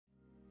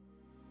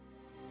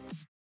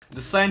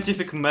The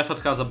scientific method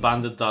has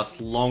abandoned us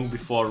long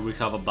before we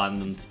have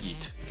abandoned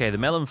it. Okay, the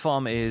melon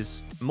farm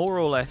is more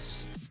or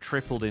less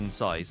tripled in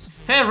size.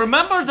 Hey,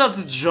 remember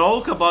that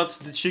joke about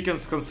the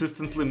chickens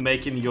consistently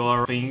making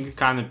your thing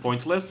kind of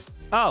pointless?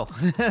 Oh.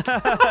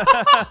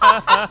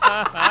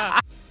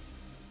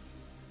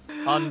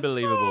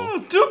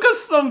 Unbelievable. Took us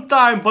some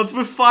time, but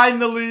we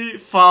finally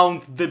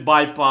found the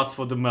bypass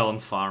for the melon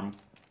farm.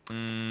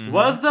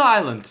 Where's the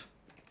island?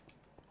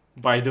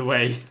 By the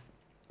way.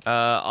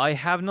 I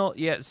have not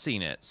yet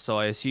seen it, so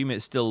I assume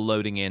it's still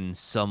loading in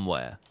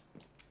somewhere.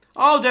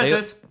 Oh, there it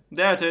is.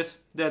 There it is.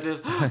 There it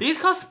is. It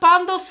has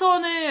pandas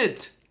on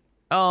it!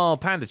 Oh,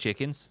 panda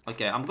chickens.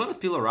 Okay, I'm gonna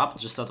peel her up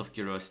just out of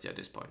curiosity at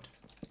this point.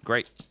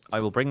 Great.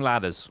 I will bring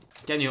ladders.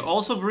 Can you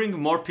also bring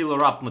more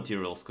peeler up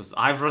materials? Because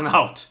I've run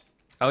out.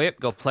 Oh, yep,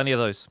 got plenty of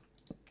those.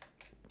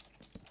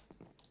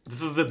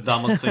 This is the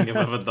dumbest thing I've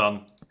ever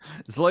done.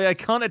 Zloy, I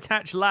can't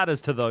attach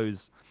ladders to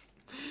those.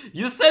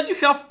 You said you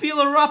have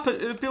peeler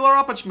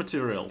uppage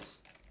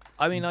materials.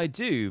 I mean, I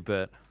do,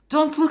 but...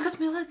 Don't look at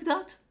me like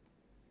that.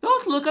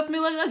 Don't look at me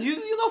like that.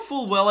 You know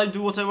full well I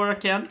do whatever I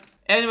can.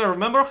 Anyway,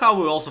 remember how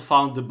we also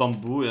found the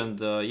bamboo and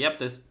yep,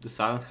 the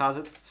silent has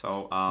it.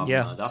 So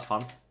yeah, that's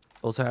fun.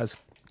 Also has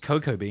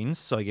cocoa beans,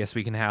 so I guess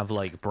we can have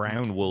like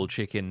brown wool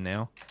chicken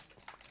now.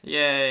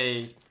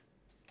 Yay!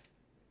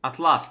 At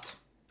last.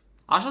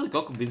 Actually,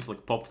 cocoa beans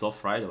like popped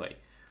off right away.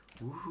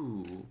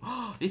 Ooh,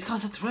 it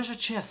has a treasure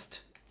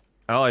chest.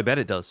 Oh, I bet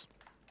it does.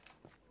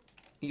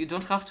 You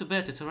don't have to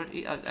bet. It's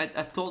already.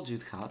 I told you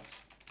it has.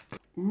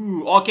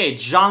 Ooh, okay,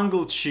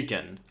 jungle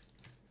chicken.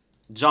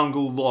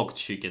 Jungle log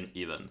chicken,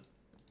 even.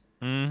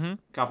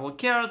 Couple of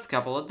carrots,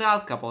 couple of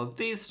that, couple of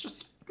this.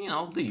 Just, you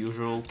know, the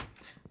usual.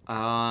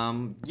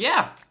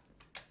 Yeah.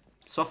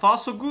 So far,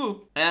 so good.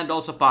 And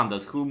also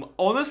pandas, whom,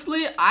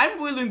 honestly, I'm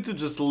willing to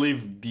just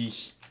leave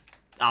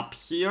up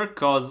here,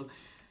 cause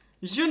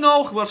you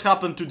know what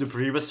happened to the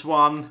previous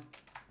one.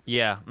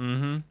 Yeah,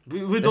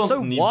 We don't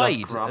so need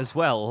wide that crap. as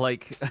well,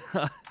 like...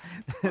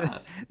 they're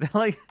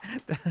like...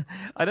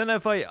 I don't know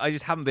if I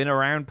just haven't been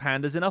around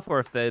pandas enough, or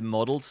if they're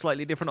modeled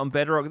slightly different on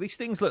Bedrock. These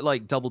things look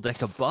like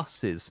double-decker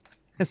buses.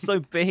 They're so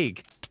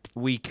big.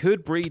 We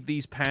could breed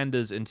these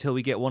pandas until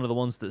we get one of the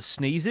ones that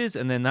sneezes,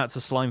 and then that's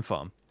a slime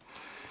farm.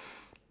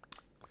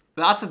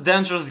 That's a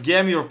dangerous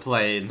game you're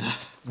playing.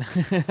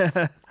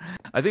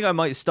 I think I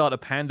might start a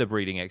panda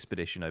breeding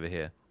expedition over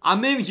here. I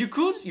mean,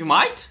 you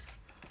might?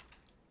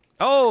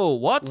 Oh,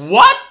 what?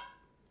 What?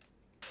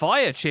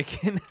 Fire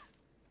chicken?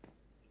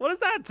 What does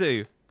that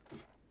do?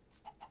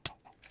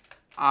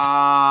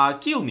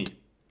 Kill me.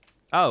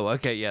 Oh,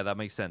 okay, yeah, that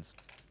makes sense.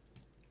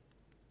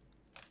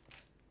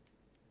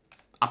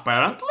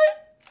 Apparently?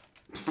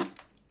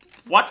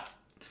 What?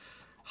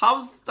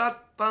 How's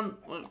that done?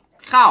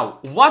 How?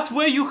 What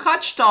were you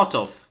hatched out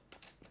of?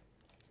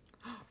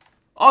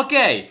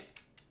 Okay.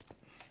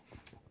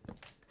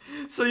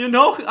 So you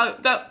know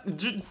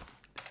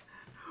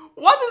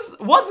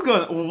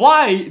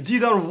why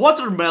did our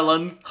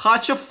watermelon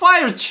hatch a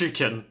fire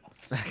chicken?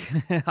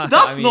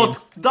 That's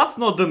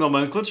not the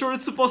nomenclature.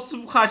 It's supposed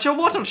to hatch a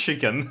water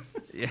chicken.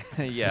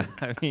 Yeah.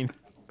 I mean,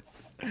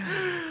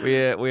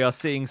 we are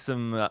seeing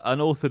some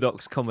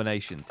unorthodox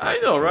combinations. I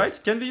know, right?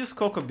 Can we use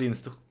cocoa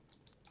beans to?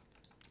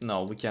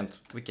 No, we can't.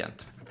 We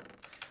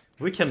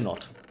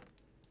cannot.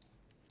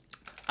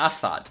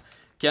 Assad,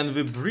 can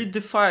we breed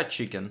the fire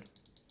chicken?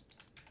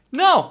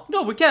 No,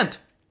 we can't.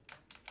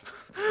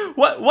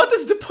 What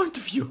is the point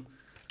of view?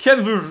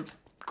 Can we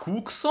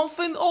cook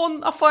something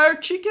on a fire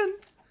chicken?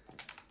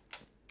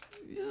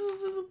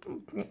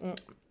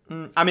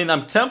 I mean,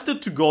 I'm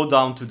tempted to go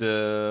down to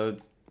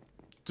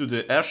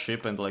the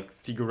airship and like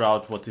figure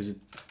out what's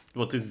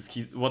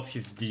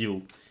his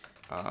deal.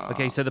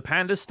 Okay, so the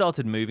pandas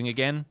started moving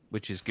again,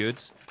 which is good.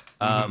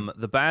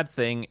 The bad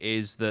thing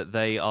is that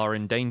they are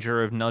in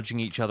danger of nudging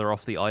each other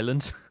off the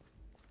island.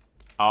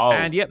 Oh.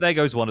 And yep, there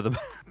goes one of them.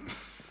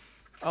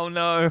 Oh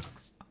no.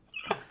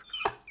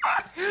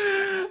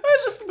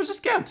 We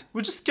just can't.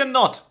 We just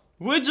cannot.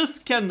 We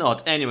just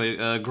cannot.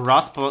 Anyway,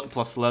 grass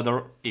plus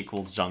leather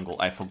equals jungle.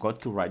 I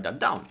forgot to write that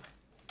down.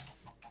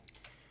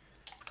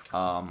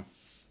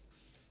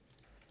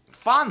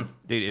 Fun.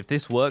 Dude, if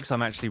this works,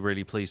 I'm actually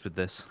really pleased with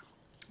this.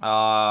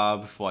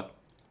 With what?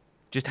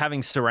 Just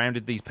having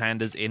surrounded these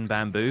pandas in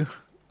bamboo.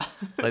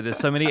 Like, there's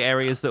so many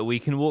areas that we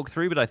can walk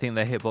through, but I think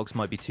their hitbox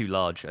might be too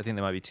large. I think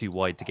they might be too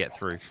wide to get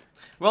through.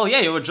 Well, yeah,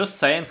 you were just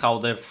saying how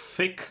they're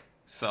thick,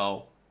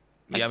 so...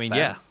 Yeah, I mean,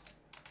 yeah.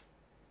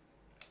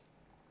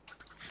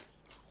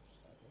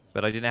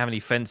 But I didn't have any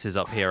fences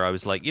up here. I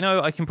was like, you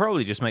know, I can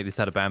probably just make this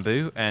out of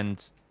bamboo,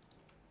 and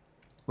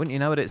wouldn't you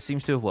know it, it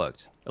seems to have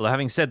worked. Although,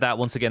 having said that,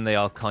 once again, they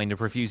are kind of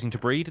refusing to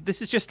breed.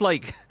 This is just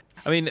like...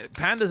 I mean,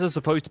 pandas are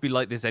supposed to be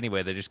like this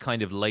anyway. They're just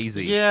kind of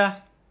lazy. Yeah.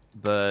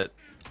 But...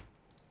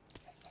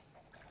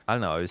 I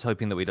don't know. I was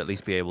hoping that we'd at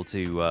least be able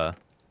to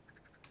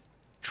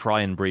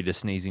try and breed a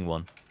sneezing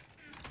one.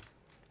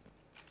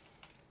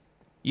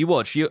 You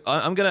watch.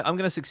 I'm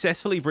gonna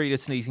successfully breed a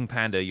sneezing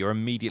panda. You're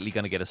immediately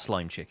gonna get a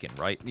slime chicken,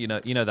 right? You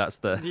know that's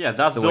the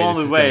that's the way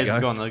only this is way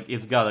gonna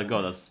it's gotta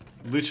go. That's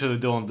literally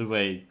the only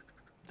way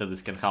that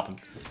this can happen.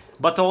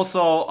 But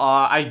also,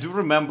 I do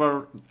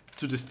remember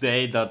to this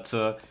day that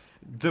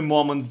the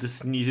moment the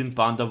sneezing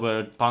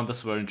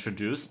pandas were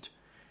introduced,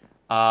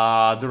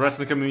 the rest of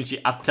the community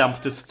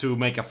attempted to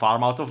make a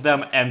farm out of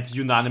them and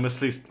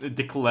unanimously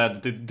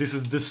declared that this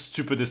is the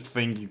stupidest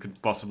thing you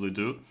could possibly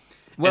do.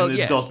 Well, and it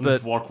yes,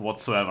 doesn't work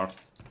whatsoever.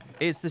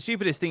 It's the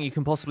stupidest thing you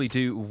can possibly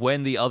do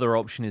when the other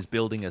option is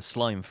building a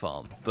slime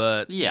farm.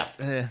 But yeah,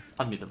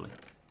 admittedly.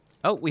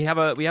 Oh, we have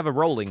a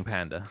rolling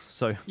panda.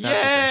 So that's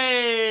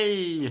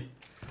yay!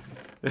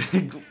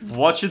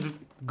 Watch it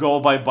go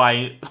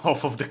bye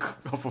off of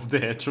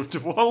the edge of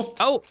the world.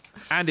 Oh,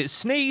 and it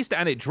sneezed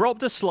and it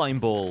dropped a slime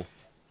ball.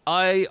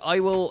 I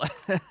will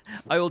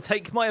I will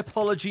take my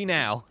apology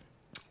now.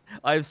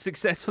 I've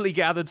successfully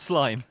gathered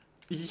slime.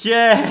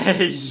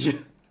 Yay!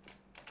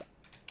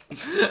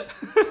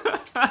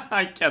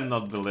 I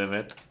cannot believe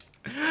it.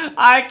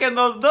 I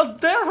cannot.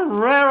 They're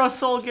rare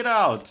as all get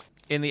out.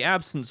 In the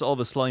absence of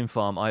a slime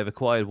farm, I have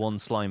acquired one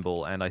slime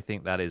ball, and I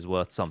think that is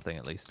worth something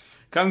at least.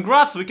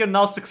 Congrats! We can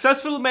now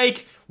successfully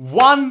make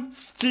one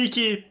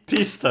sticky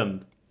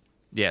piston.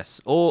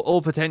 Yes,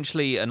 or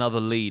potentially another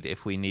lead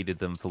if we needed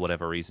them for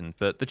whatever reason.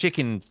 But the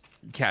chicken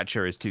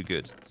catcher is too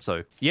good.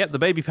 So, yep, the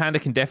baby panda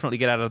can definitely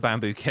get out of the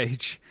bamboo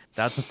cage.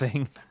 That's a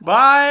thing.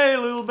 Bye,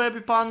 little baby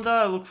panda.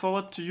 I look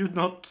forward to you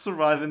not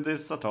surviving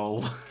this at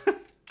all.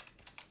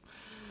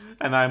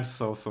 And I'm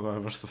so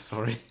ever so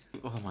sorry.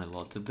 Oh my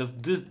lord,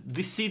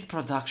 the seed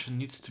production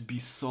needs to be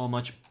so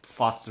much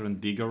faster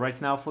and bigger right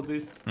now for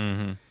this.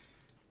 Mm-hmm.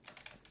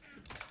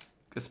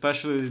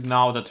 Especially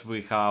now that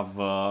we have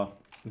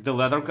the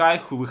leather guy,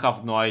 who we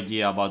have no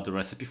idea about the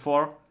recipe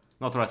for.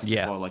 Not recipe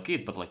for like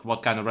it, but like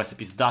what kind of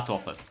recipes that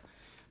offers.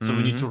 So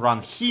we need to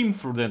run him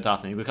through the entire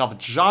thing. We have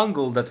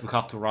jungle that we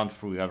have to run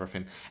through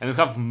everything. And we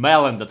have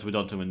melon that we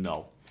don't even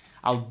know.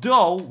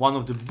 Although, one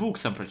of the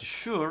books, I'm pretty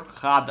sure,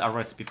 had a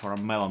recipe for a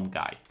melon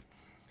guy.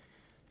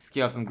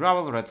 Skeleton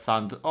gravel, red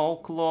sand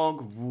oak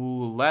log,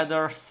 wool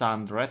leather,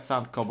 sand, red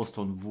sand,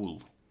 cobblestone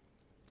wool.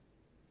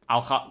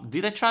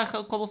 Did I try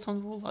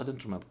cobblestone wool? I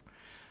don't remember.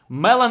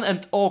 Melon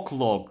and oak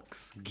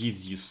logs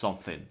gives you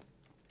something.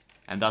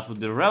 And that would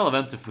be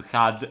relevant if we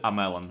had a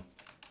melon.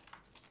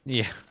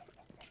 Yeah.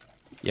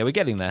 Yeah, we're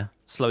getting there.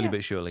 Slowly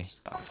but surely.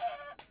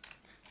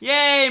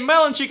 Yay!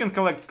 Melon chicken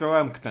we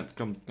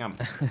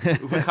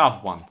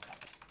have one.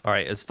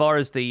 Alright, as far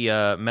as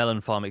the melon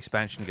farm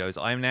expansion goes,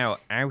 I'm now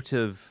out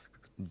of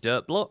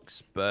dirt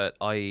blocks, but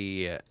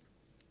I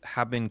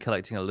have been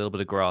collecting a little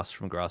bit of grass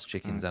from grass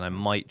chickens, and I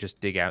might just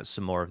dig out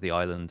some more of the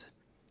island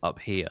up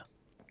here.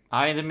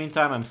 In the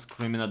meantime, I'm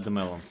screaming at the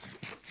melons.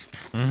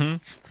 Mm-hmm.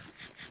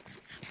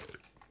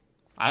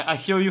 I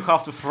hear you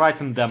have to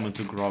frighten them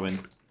into growing.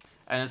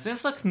 And it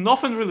seems like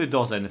nothing really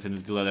does anything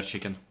with the leather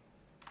chicken.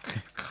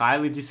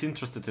 Highly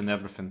disinterested in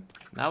everything.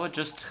 Now we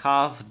just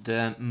have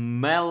the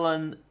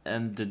melon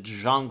and the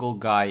jungle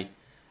guy.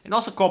 And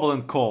also cobble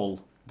and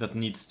coal that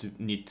needs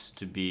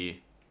to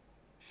be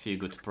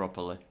figured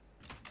properly.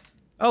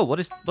 Oh, what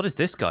is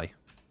this guy?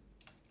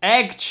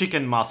 Egg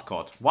chicken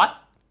mascot. What?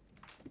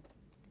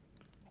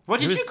 Where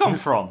did you come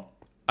from?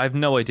 I have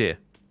no idea.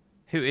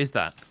 Who is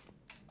that?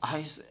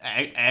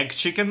 Egg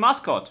chicken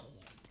mascot.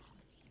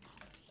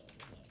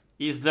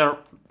 Is there...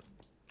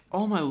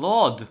 Oh my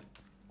lord.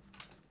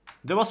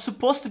 There was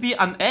supposed to be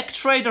an egg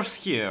traders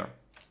here.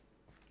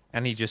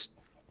 And he just,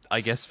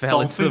 I guess, fell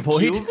into the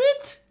void. Killed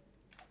it?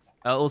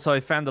 Also,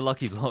 I found the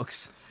lucky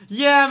blocks.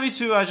 Yeah, me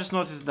too. I just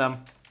noticed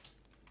them.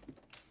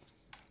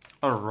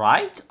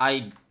 Alright.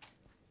 I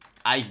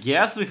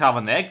guess we have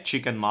an egg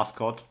chicken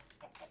mascot.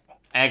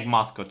 Egg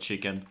mascot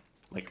chicken.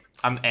 Like,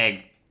 an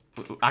egg.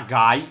 A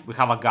guy. We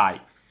have a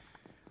guy.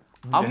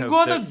 I'm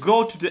gonna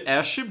go to the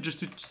airship just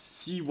to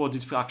see what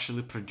it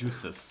actually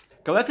produces.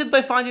 Collected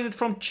by finding it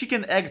from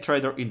chicken egg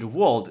trader in the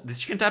world, this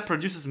chicken type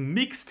produces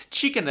mixed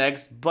chicken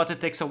eggs, but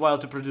it takes a while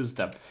to produce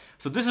them.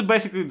 So this is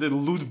basically the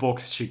loot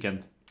box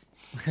chicken.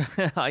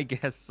 I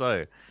guess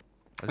so.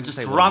 It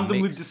just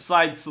randomly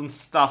decides on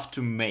stuff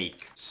to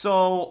make.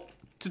 So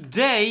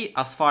today,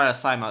 as far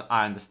as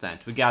I understand,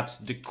 we got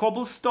the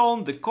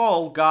cobblestone, the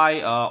coal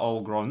guy,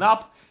 all grown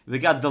up. We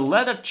got the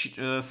leather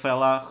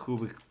fella, who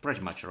we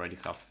pretty much already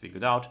have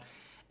figured out.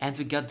 And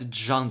we got the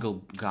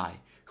jungle guy,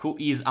 who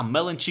is a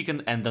melon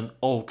chicken and an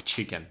oak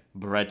chicken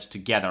bred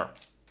together.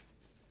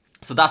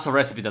 So that's a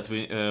recipe that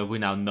we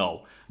now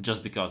know,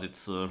 just because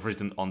it's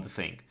written on the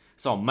thing.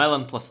 So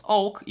melon plus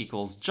oak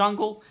equals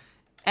jungle,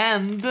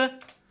 and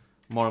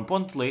more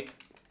importantly,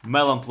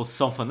 melon plus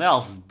something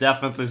else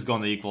definitely is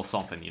gonna equal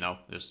something, you know,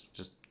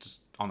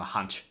 just on a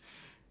hunch.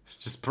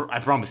 I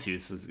promise you,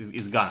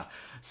 it's gonna.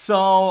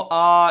 So,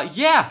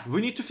 yeah, we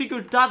need to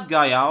figure that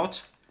guy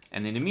out.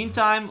 And in the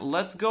meantime,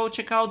 let's go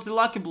check out the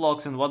lucky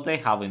blocks and what they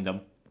have in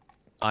them.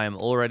 I am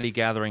already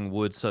gathering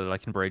wood so that I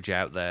can bridge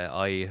out there.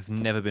 I have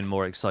never been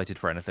more excited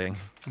for anything.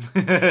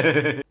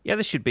 Yeah,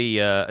 this should be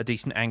a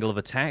decent angle of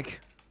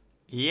attack.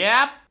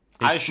 Yep.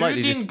 Are you sure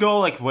you didn't go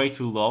like way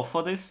too low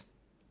for this?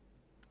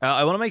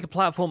 I want to make a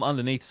platform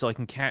underneath so I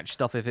can catch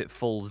stuff if it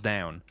falls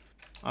down.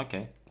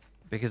 Okay.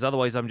 Because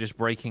otherwise I'm just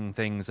breaking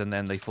things and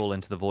then they fall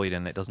into the void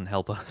and it doesn't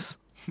help us.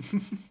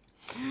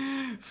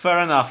 Fair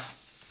enough.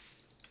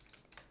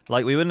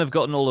 Like, we wouldn't have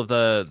gotten all of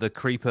the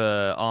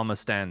creeper armor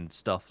stand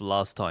stuff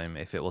last time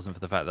if it wasn't for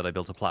the fact that I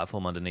built a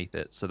platform underneath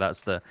it. So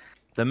that's the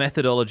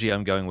methodology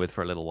I'm going with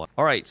for a little while.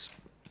 All right.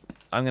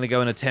 I'm going to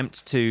go and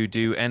attempt to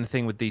do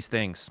anything with these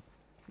things.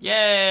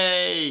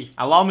 Yay!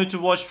 Allow me to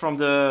watch from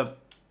the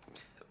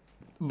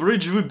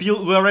bridge we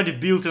already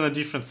built in a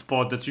different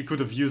spot that you could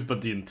have used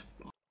but didn't.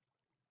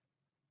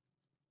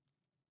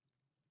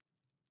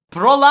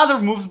 Pro ladder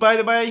moves, by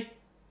the way.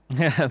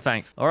 Yeah,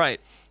 thanks. All right.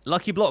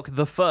 Lucky block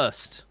the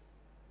first.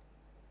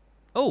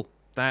 Oh,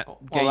 that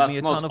gave me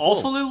a ton of wool. That's not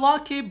awfully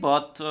lucky,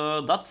 but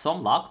that's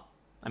some luck.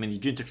 I mean, you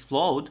didn't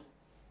explode.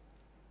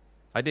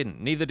 I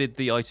didn't. Neither did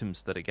the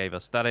items that it gave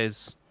us. That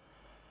is...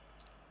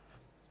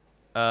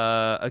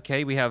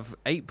 okay, we have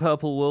 8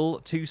 purple wool,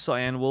 2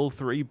 cyan wool,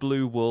 3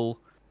 blue wool,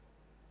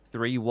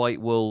 3 white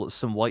wool,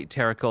 some white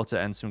terracotta,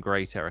 and some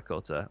grey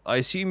terracotta. I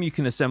assume you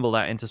can assemble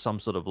that into some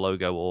sort of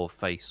logo or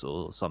face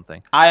or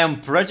something. I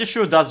am pretty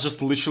sure that's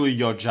just literally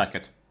your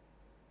jacket.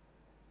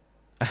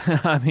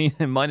 I mean,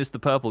 minus the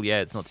purple, yeah,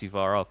 it's not too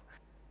far off.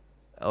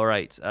 All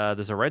right,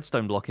 there's a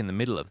redstone block in the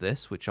middle of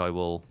this, which I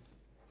will...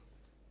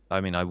 I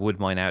mean, I would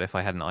mine out if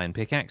I had an iron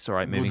pickaxe. All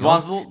right, moving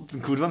on.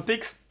 Good one,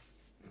 Pix.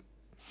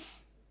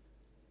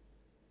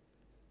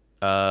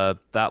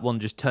 That one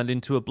just turned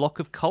into a block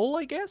of coal,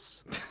 I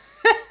guess?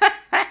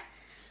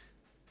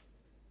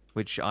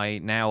 Which I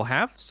now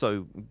have,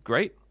 so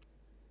great.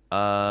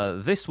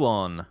 This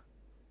one...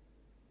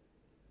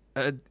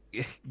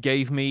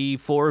 gave me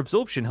 4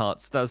 absorption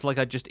hearts. That was like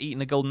I'd just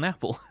eaten a golden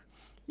apple.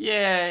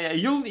 Yeah,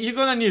 you're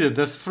gonna need it.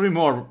 There's 3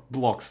 more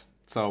blocks,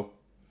 so...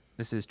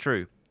 This is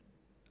true.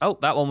 Oh,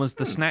 that one was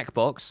the snack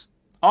box.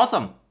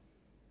 Awesome.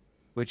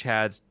 Which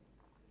had...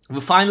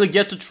 We finally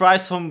get to try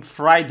some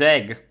fried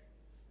egg.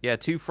 Yeah,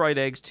 2 fried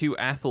eggs, 2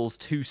 apples,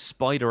 2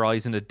 spider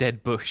eyes, and a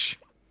dead bush.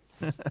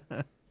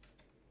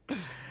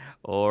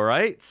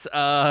 Alright,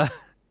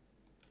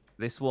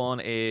 this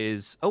one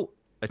is... Oh,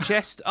 a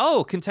chest.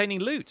 Oh, containing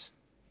loot.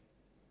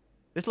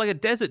 It's like a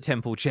desert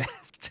temple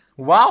chest.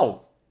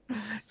 Wow.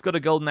 It's got a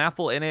golden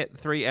apple in it,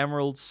 3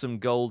 emeralds, some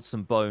gold,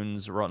 some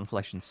bones, rotten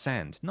flesh, and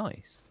sand.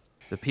 Nice.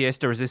 The pièce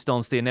de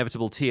résistance, the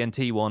inevitable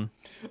TNT one.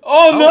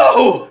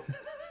 Oh,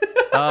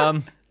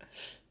 no!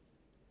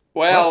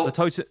 Well,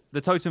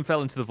 the totem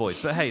fell into the void,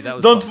 but hey, that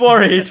was Don't fun.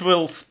 worry, it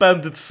will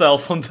spend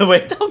itself on the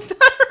way down there.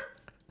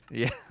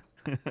 Yeah.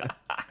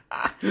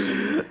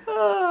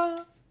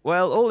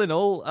 Well, all in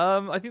all,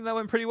 I think that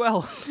went pretty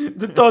well.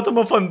 The totem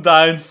of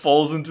Undyne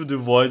falls into the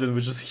void and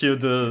we just hear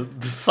the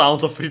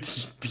sound of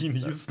it being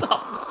used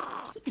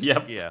up.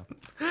 Yep. Yeah.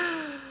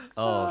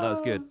 Oh, that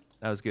was good.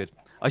 That was good.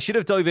 I should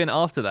have dove in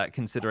after that,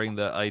 considering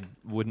that I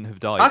wouldn't have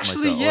died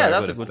Actually, myself. yeah,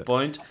 that's a good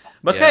point.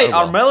 But yeah, hey,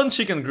 our melon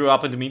chicken grew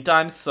up in the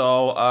meantime,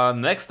 so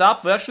next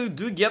up we actually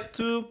do get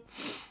to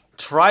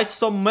try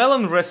some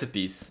melon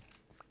recipes.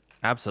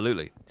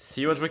 Absolutely.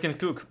 See what we can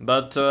cook.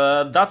 But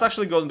that's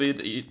actually gonna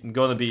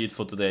be it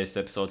for today's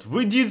episode.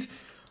 We did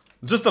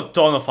just a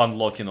ton of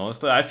unlocking,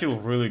 honestly. I feel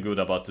really good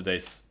about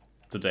today.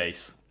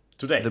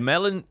 The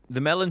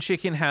melon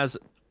chicken has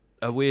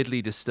a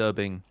weirdly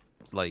disturbing,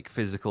 like,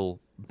 physical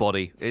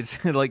body.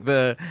 It's like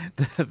the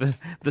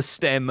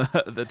stem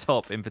at the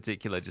top in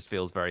particular just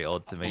feels very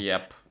odd to me.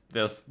 Yep.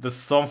 There's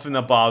something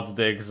about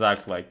the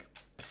exact, like,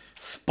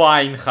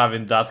 spine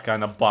having that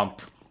kind of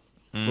bump.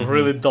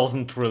 Really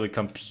doesn't really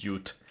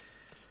compute.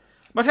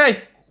 But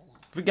hey,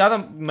 we got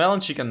a melon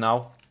chicken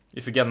now.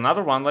 If we get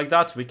another one like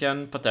that, we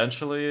can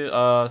potentially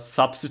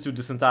substitute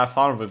this entire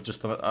farm with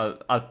just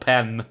a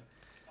pen.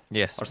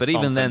 Yes, but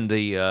even then,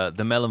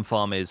 the melon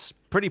farm is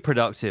pretty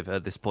productive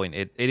at this point.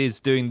 It is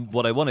doing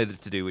what I wanted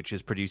it to do, which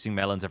is producing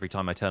melons every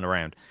time I turn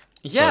around.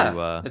 Yeah,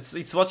 so,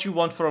 it's what you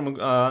want from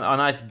a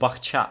nice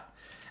bakcha.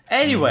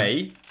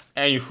 Anyway,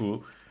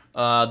 anywho,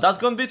 that's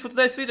gonna be it for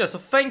today's video. So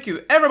thank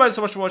you everybody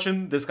so much for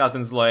watching. This has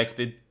been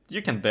ZloyXP.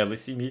 You can barely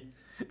see me.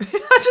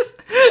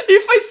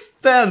 If I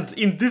stand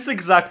in this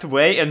exact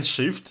way and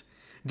shift,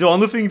 the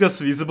only thing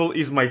that's visible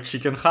is my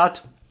chicken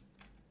hat.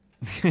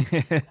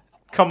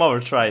 Come over,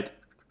 try it.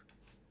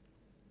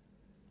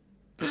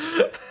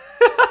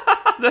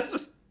 That's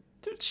just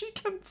 2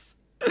 chickens.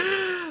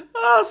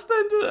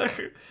 Stand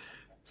there.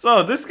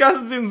 So this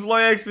has been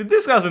ZloyXP.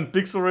 This has been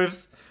Pixel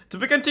Riffs. To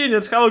be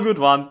continued. Have a good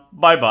one.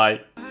 Bye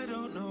bye. I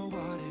don't know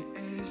what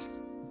it is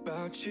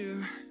about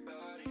you,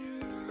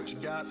 but you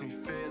got me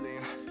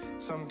feeling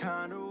some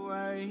kind of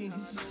way.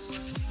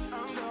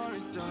 I'm gonna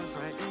dive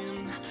right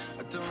in.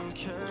 I don't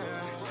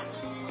care.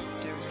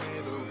 Give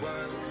me the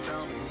word.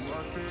 Tell me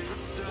what to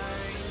say.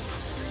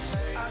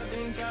 I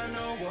think I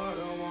know what